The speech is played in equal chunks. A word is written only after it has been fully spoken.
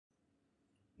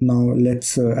Now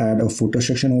let's add a footer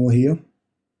section over here.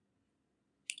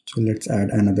 So let's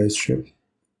add another strip.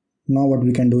 Now what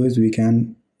we can do is we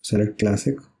can select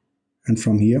classic, and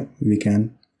from here we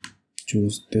can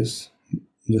choose this,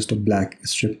 just a black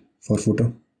strip for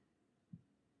footer,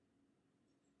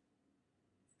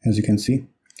 as you can see.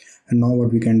 And now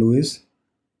what we can do is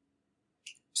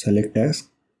select text,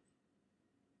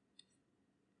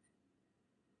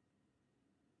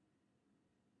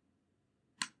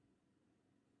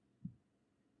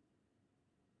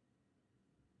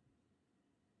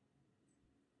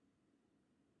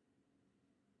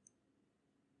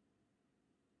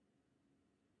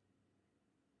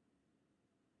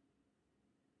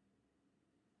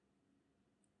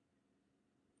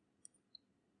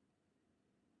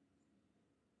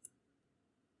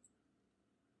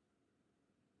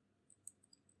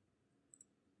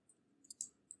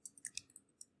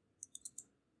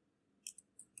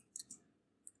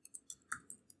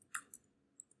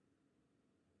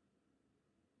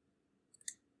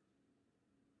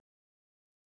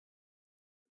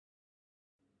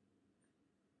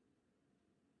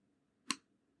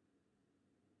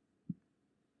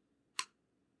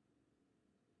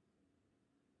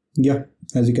 yeah,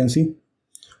 as you can see.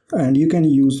 And you can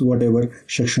use whatever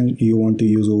section you want to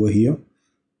use over here.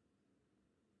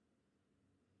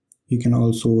 You can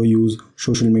also use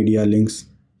social media links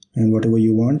and whatever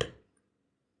you want.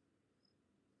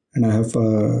 And I have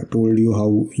told you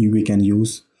how we can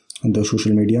use the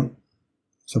social media.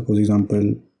 Suppose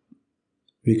example,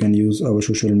 we can use our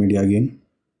social media again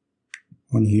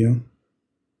on here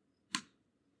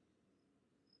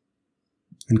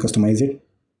and customize it.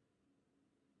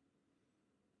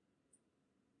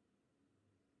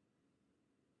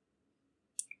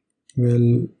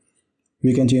 Well,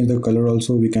 we can change the color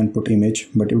also. We can put image,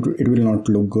 but it will not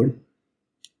look good.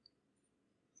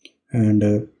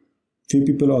 And few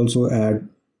people also add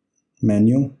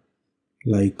menu,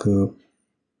 like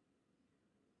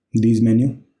these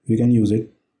menu. You can use it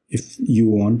if you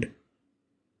want,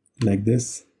 like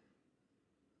this.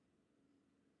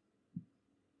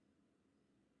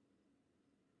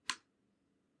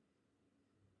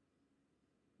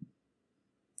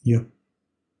 Yeah.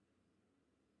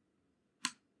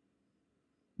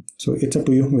 So it's up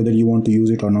to you whether you want to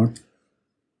use it or not.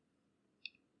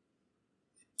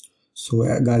 So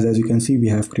guys, as you can see, we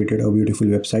have created a beautiful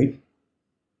website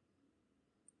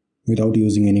without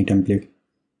using any template.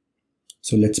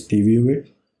 So let's preview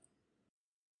it.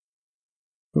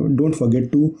 Don't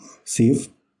forget to save.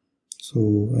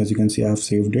 So as you can see, I have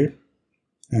saved it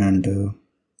and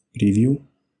preview.